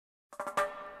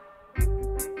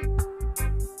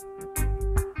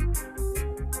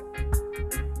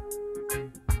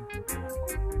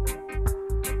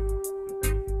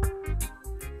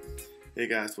Hey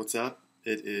guys, what's up?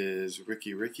 It is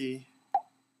Ricky.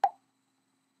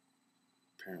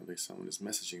 Apparently someone is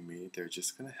messaging me. They're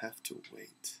just gonna have to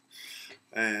wait.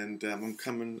 And I'm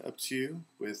coming up to you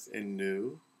with a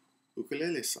new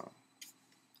ukulele song.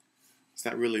 It's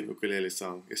not really an ukulele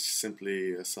song. It's just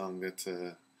simply a song that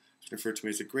is referred to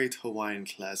me as a great Hawaiian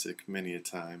classic many a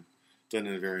time, done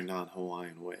in a very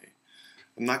non-Hawaiian way.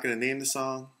 I'm not gonna name the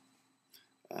song.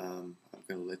 I'm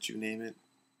gonna let you name it,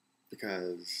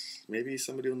 because maybe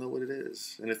somebody will know what it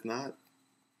is. And if not,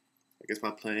 I guess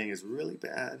my playing is really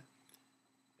bad,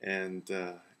 and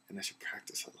I should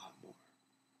practice a lot more.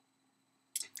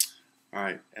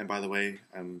 Alright, and by the way,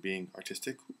 I'm being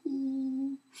artistic,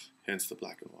 hence the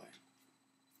black and white.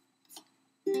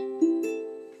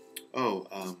 Oh,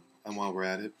 and while we're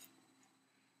at it,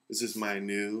 this is my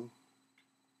new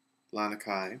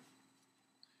Lanakai.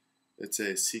 It's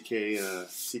a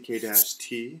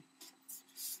CK-T.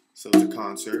 So it's a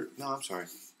concert. No, I'm sorry.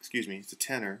 Excuse me. It's a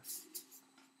tenor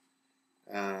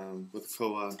with a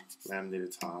koa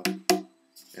laminated top,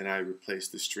 and I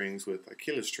replaced the strings with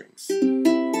Aquila strings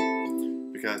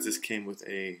because this came with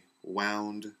a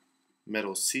wound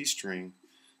metal C string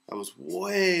that was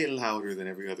way louder than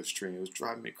every other string. It was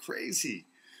driving me crazy.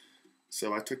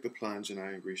 So I took the plunge and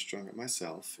I restrung it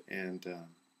myself, and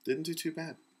didn't do too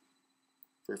bad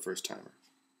for a first timer.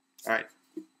 All right,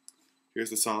 here's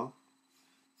the song.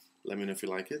 Let me know if you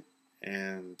like it,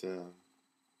 and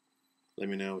let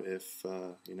me know if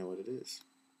you know what it is.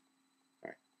 All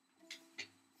right.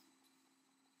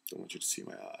 Don't want you to see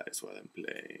my eyes while I'm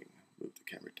playing. Move the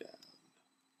camera down.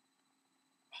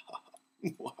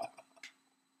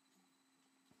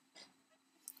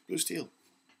 Blue steel.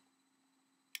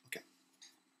 Okay.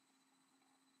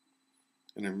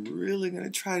 And I'm really going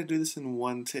to try to do this in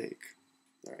one take.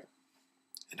 All right.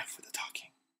 Enough with the talking.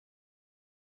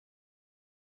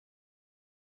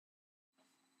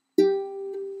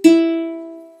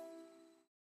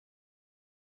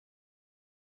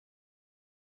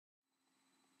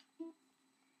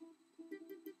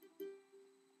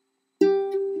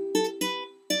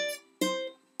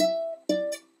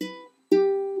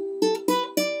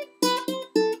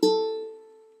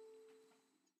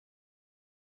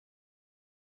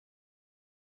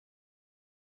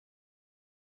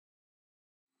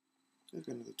 I've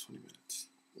got another 20 minutes.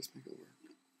 Let's make it work.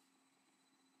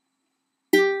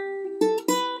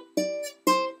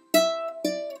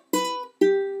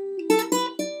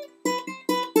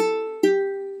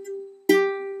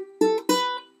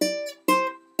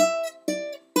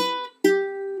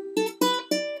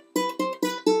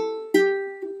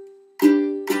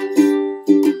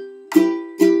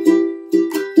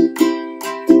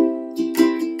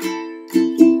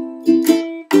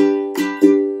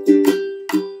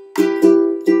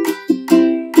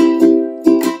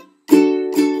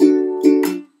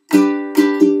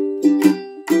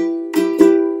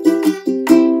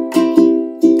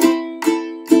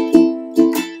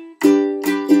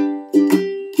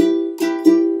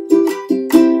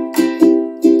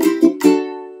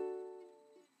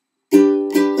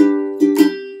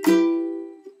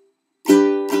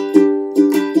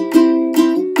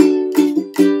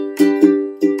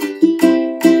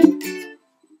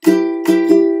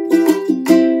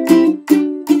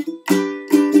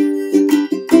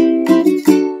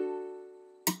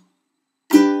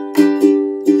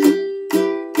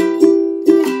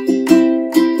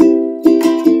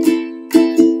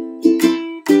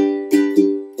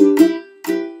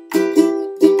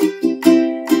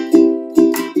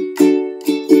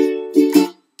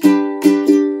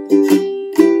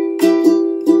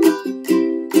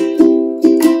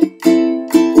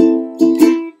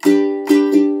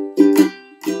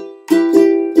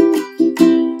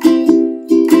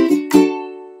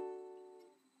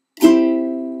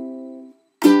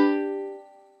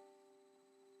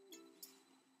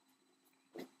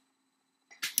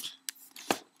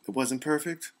 It wasn't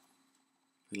perfect.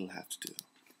 It'll have to do.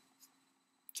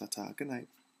 Ta-ta, good night.